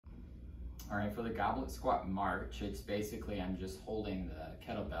All right, for the goblet squat march, it's basically I'm just holding the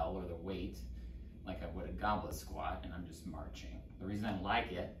kettlebell or the weight like I would a goblet squat, and I'm just marching. The reason I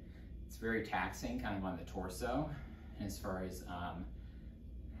like it, it's very taxing kind of on the torso as far as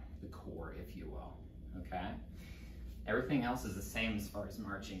the core, if you will, okay? Everything else is the same as far as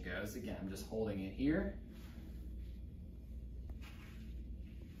marching goes. Again, I'm just holding it here,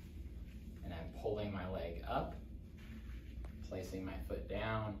 and I'm pulling my leg up, placing my foot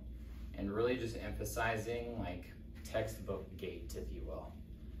down, and really just emphasizing like textbook gait, if you will.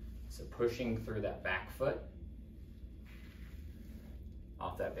 So pushing through that back foot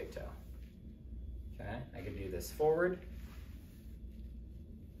off that big toe. Okay, I could do this forward.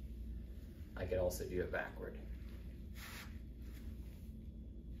 I could also do it backward.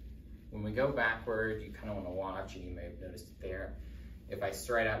 When we go backward, you kind of want to watch, and you may have noticed it there. If I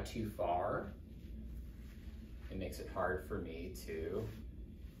stride out too far, it makes it hard for me to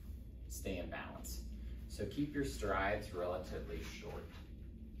stay in balance. So keep your strides relatively short,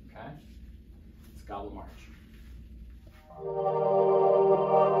 okay? Let's goblet march.